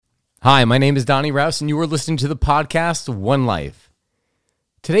Hi, my name is Donnie Rouse, and you are listening to the podcast One Life.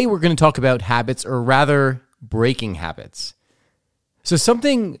 Today, we're going to talk about habits, or rather, breaking habits. So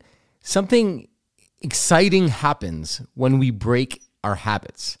something exciting happens when we break our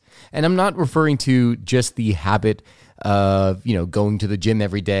habits. And I'm not referring to just the habit of, going to the gym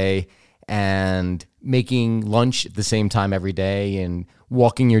every day and making lunch at the same time every day and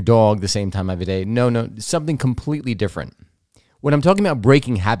walking your dog the same time every day. No, something completely different. When I'm talking about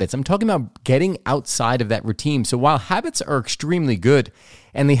breaking habits, I'm talking about getting outside of that routine. So while habits are extremely good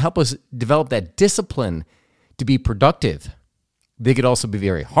and they help us develop that discipline to be productive, they could also be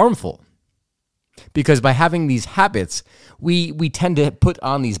very harmful. Because by having these habits, we tend to put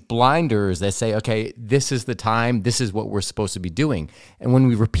on these blinders that say, okay, this is the time, this is what we're supposed to be doing. And when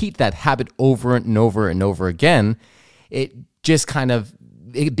we repeat that habit over and over and over again, it just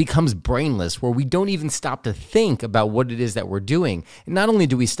it becomes brainless, where we don't even stop to think about what it is that we're doing. And not only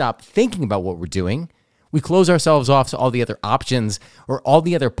do we stop thinking about what we're doing, we close ourselves off to all the other options or all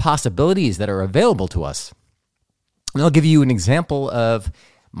the other possibilities that are available to us. And I'll give you an example of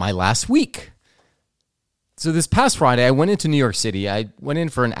my last week. So this past Friday, I went into New York City. I went in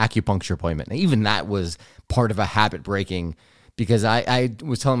for an acupuncture appointment. And even that was part of a habit breaking, because I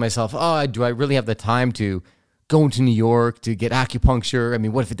was telling myself, do I really have the time to go into New York to get acupuncture? I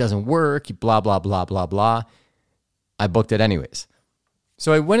mean, what if it doesn't work? Blah, blah, blah, blah, blah. I booked it anyways.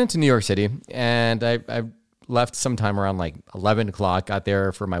 So I went into New York City, and I left sometime around like 11 o'clock, got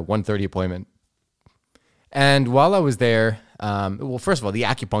there for my 1:30 appointment. And while I was there, first of all, the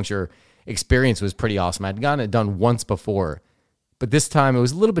acupuncture experience was pretty awesome. I'd gotten it done once before, but this time it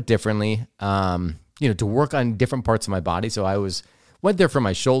was a little bit differently, to work on different parts of my body. So I went there for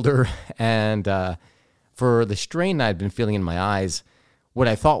my shoulder, and for the strain I'd been feeling in my eyes, what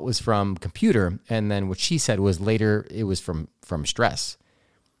I thought was from computer, and then what she said was later it was from stress.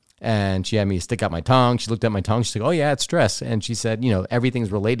 And she had me stick out my tongue. She looked at my tongue. She's like, oh yeah, it's stress. And she said,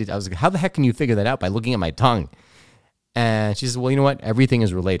 everything's related. I was like, how the heck can you figure that out by looking at my tongue? And she said, well, you know what? Everything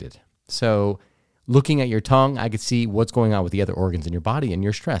is related. So looking at your tongue, I could see what's going on with the other organs in your body, and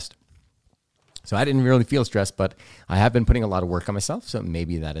you're stressed. So I didn't really feel stressed, but I have been putting a lot of work on myself, so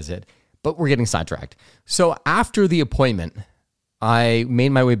maybe that is it. But we're getting sidetracked. So after the appointment, I made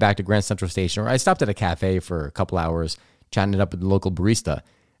my way back to Grand Central Station, or I stopped at a cafe for a couple hours, chatting it up with the local barista.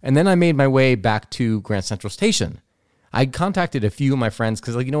 And then I made my way back to Grand Central Station. I contacted a few of my friends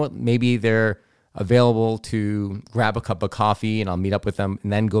because, maybe they're available to grab a cup of coffee and I'll meet up with them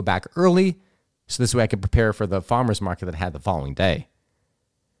and then go back early. So this way I could prepare for the farmer's market that I had the following day.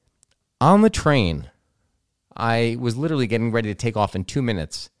 On the train, I was literally getting ready to take off in 2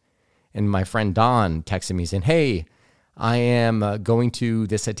 minutes. And my friend Don texted me saying, hey, I am going to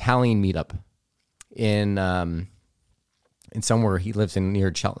this Italian meetup in somewhere he lives in near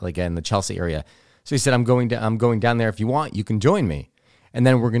in the Chelsea area. So he said, I'm going down there. If you want, you can join me. And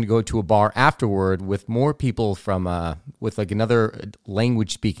then we're going to go to a bar afterward with more people from with another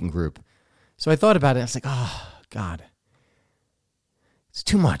language speaking group. So I thought about it. I was like, oh God, it's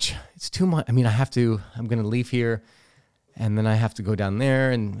too much. It's too much. I mean, I'm going to leave here, and then I have to go down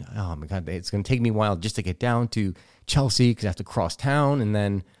there, and oh my God, it's going to take me a while just to get down to Chelsea because I have to cross town. And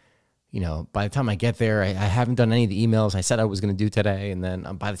then, by the time I get there, I haven't done any of the emails I said I was going to do today. And then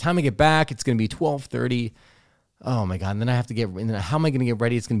by the time I get back, it's going to be 12:30. Oh my God. And then I have to how am I going to get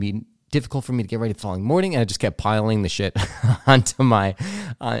ready? It's going to be difficult for me to get ready the following morning. And I just kept piling the shit onto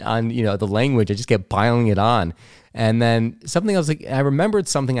the language. I just kept piling it on. And then something else, I remembered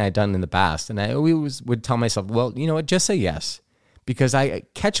something I had done in the past. And I always would tell myself, well, you know what, just say yes. Because I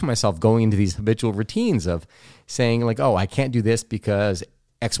catch myself going into these habitual routines of saying I can't do this because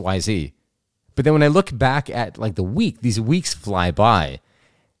X, Y, Z. But then when I look back at the week, these weeks fly by.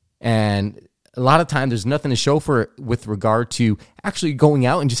 And a lot of time there's nothing to show for it with regard to actually going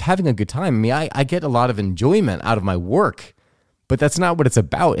out and just having a good time. I mean, I get a lot of enjoyment out of my work, but that's not what it's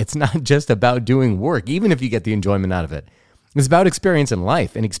about. It's not just about doing work, even if you get the enjoyment out of it. It's about experience in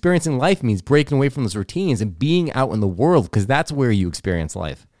life. And experience in life means breaking away from those routines and being out in the world, because that's where you experience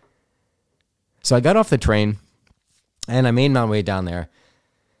life. So I got off the train and I made my way down there.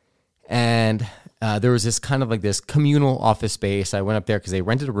 And there was this kind of this communal office space. I went up there because they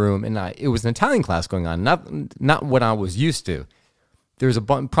rented a room, and it was an Italian class going on, not what I was used to. There was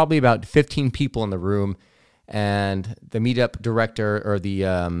probably about 15 people in the room, and the meetup director, or the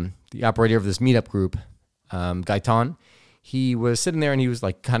operator of this meetup group, Gaetan, he was sitting there and he was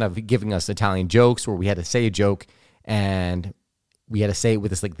kind of giving us Italian jokes where we had to say a joke, and we had to say it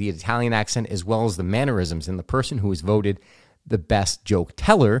with the Italian accent as well as the mannerisms, and the person who was voted the best joke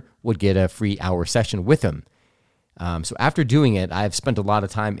teller would get a free hour session with him. So after doing it, I've spent a lot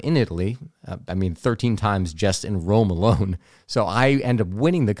of time in Italy. 13 times just in Rome alone. So I end up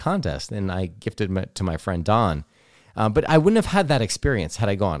winning the contest, and I gifted it to my friend Don. But I wouldn't have had that experience had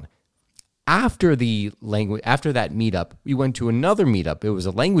I gone. After that meetup, we went to another meetup. It was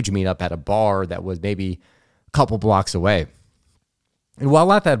a language meetup at a bar that was maybe a couple blocks away. And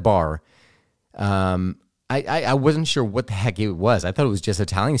while at that bar, I wasn't sure what the heck it was. I thought it was just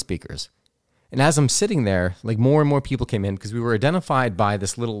Italian speakers. And as I'm sitting there, like more and more people came in because we were identified by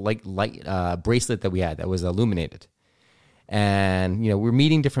this little light bracelet that we had that was illuminated. And, we're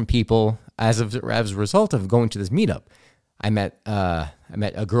meeting different people as a result of going to this meetup. I met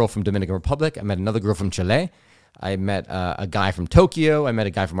a girl from Dominican Republic. I met another girl from Chile. I met a guy from Tokyo. I met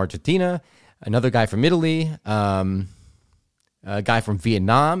a guy from Argentina, another guy from Italy, a guy from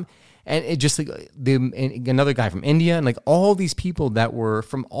Vietnam, and it just another guy from India, and like all these people that were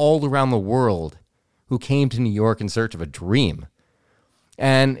from all around the world who came to New York in search of a dream.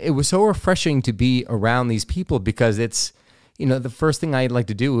 And it was so refreshing to be around these people because it's, the first thing I like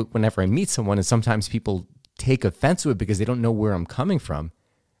to do whenever I meet someone, and sometimes people take offense to it because they don't know where I'm coming from,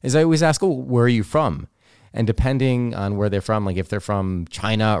 is I always ask, where are you from? And depending on where they're from, like if they're from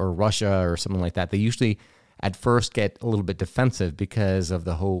China or Russia or something like that, they usually at first get a little bit defensive because of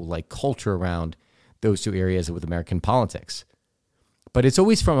the whole like culture around those two areas with American politics. But it's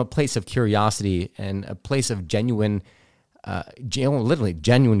always from a place of curiosity and a place of genuine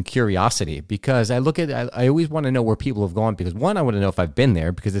curiosity, because I always want to know where people have gone, because one, I want to know if I've been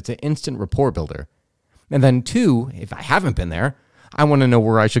there, because it's an instant rapport builder. And then two, if I haven't been there, I want to know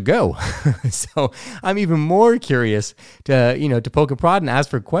where I should go. So I'm even more curious to poke and prod and ask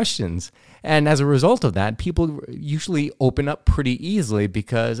for questions. And as a result of that, people usually open up pretty easily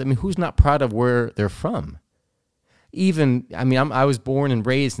because, who's not proud of where they're from? I was born and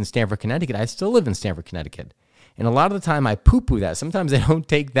raised in Stamford, Connecticut. I still live in Stamford, Connecticut. And a lot of the time I poo-poo that. Sometimes I don't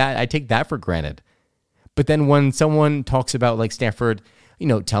take that. I take that for granted. But then when someone talks about like Stamford,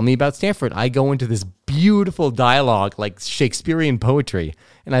 tell me about Stanford, I go into this beautiful dialogue, like Shakespearean poetry,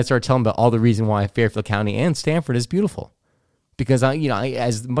 and I start telling about all the reason why Fairfield County and Stanford is beautiful. Because I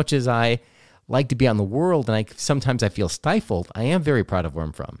as much as I like to be out in the world, and sometimes I feel stifled, I am very proud of where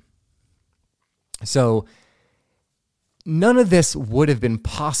I'm from. So none of this would have been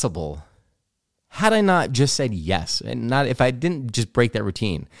possible had I not just said yes, and not if I didn't just break that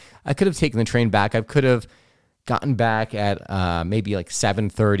routine. I could have taken the train back. I could have gotten back at maybe like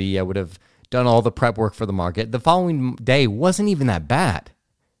 7:30. I would have done all the prep work for the market. The following day wasn't even that bad.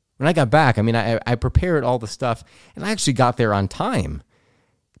 When I got back, I prepared all the stuff, and I actually got there on time,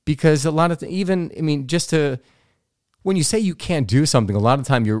 because a lot of when you say you can't do something, a lot of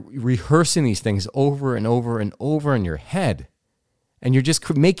time you're rehearsing these things over and over and over in your head, and you're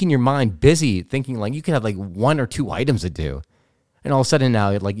just making your mind busy thinking like you could have like one or two items to do. And all of a sudden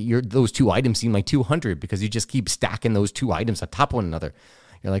now, like those two items seem like 200 because you just keep stacking those two items on top of one another.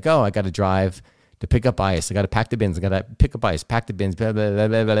 You're like, I got to drive to pick up ice. I got to pack the bins. I got to pick up ice, pack the bins, blah, blah, blah,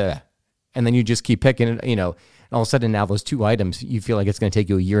 blah, blah. And then you just keep picking it, and all of a sudden now those two items, you feel like it's going to take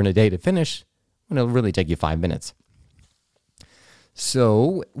you a year and a day to finish, when it'll really take you 5 minutes.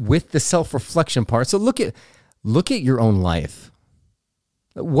 So with the self-reflection part, so look at your own life.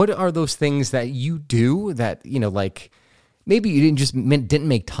 What are those things that you do that, like, maybe you didn't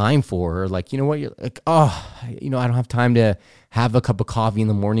make time for, or like, you're like, I don't have time to have a cup of coffee in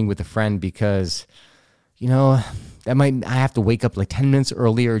the morning with a friend because, I have to wake up like 10 minutes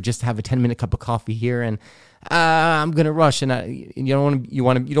earlier, just have a 10-minute cup of coffee here, and I'm gonna rush, and you don't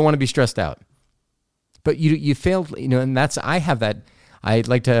want to be stressed out, but you failed, and I have that. I'd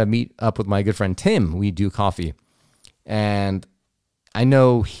like to meet up with my good friend Tim. We do coffee, and I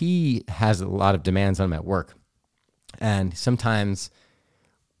know he has a lot of demands on him at work. And sometimes,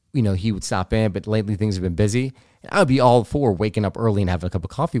 he would stop in, but lately things have been busy. I would be all for waking up early and having a cup of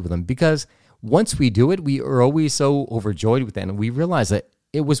coffee with him, because once we do it, we are always so overjoyed with it. And we realize that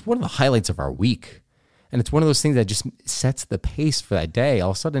it was one of the highlights of our week. And it's one of those things that just sets the pace for that day.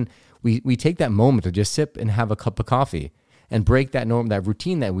 All of a sudden, we take that moment to just sip and have a cup of coffee and break that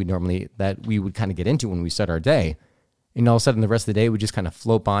routine that we would kind of get into when we start our day. And all of a sudden, the rest of the day would just kind of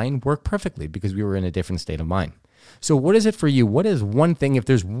float by and work perfectly because we were in a different state of mind. So what is it for you? What is one thing, if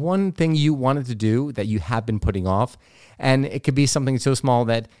there's one thing you wanted to do that you have been putting off, and it could be something so small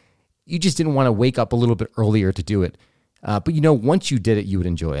that you just didn't want to wake up a little bit earlier to do it, but once you did it, you would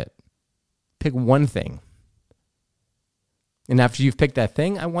enjoy it. Pick one thing. And after you've picked that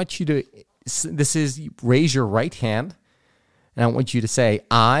thing, I want you to, raise your right hand, and I want you to say,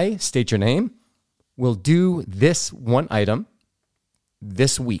 I, state your name, will do this one item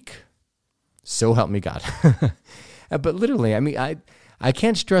this week. So help me God. But literally, I mean, I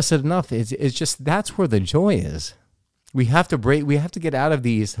can't stress it enough. It's just that's where the joy is. We have to get out of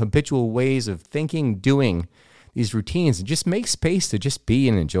these habitual ways of thinking, doing these routines, and just make space to just be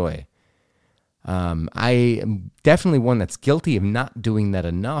and enjoy. I am definitely one that's guilty of not doing that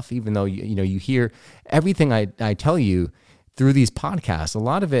enough, even though you hear everything I tell you through these podcasts. A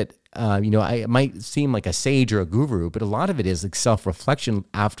lot of it, I might seem like a sage or a guru, but a lot of it is like self-reflection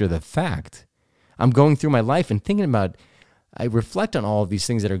after the fact. I'm going through my life and thinking about, I reflect on all of these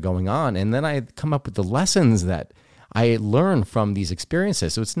things that are going on, and then I come up with the lessons that I learn from these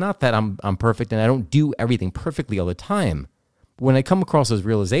experiences. So it's not that I'm perfect and I don't do everything perfectly all the time. But when I come across those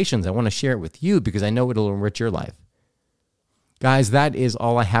realizations, I want to share it with you because I know it'll enrich your life. Guys, that is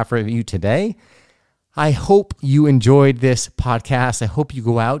all I have for you today. I hope you enjoyed this podcast. I hope you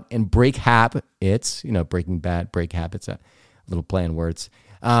go out and break habits. Breaking bad, break habits, a little play on words.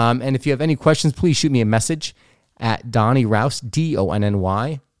 And if you have any questions, please shoot me a message at Donny Raus,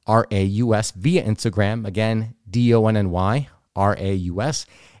 DonnyRaus, via Instagram. Again, DonnyRaus.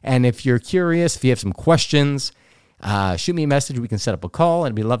 And if you're curious, if you have some questions, shoot me a message. We can set up a call,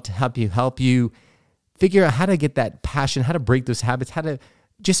 and we'd love to help you figure out how to get that passion, how to break those habits, how to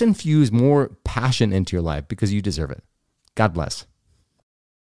just infuse more passion into your life because you deserve it. God bless.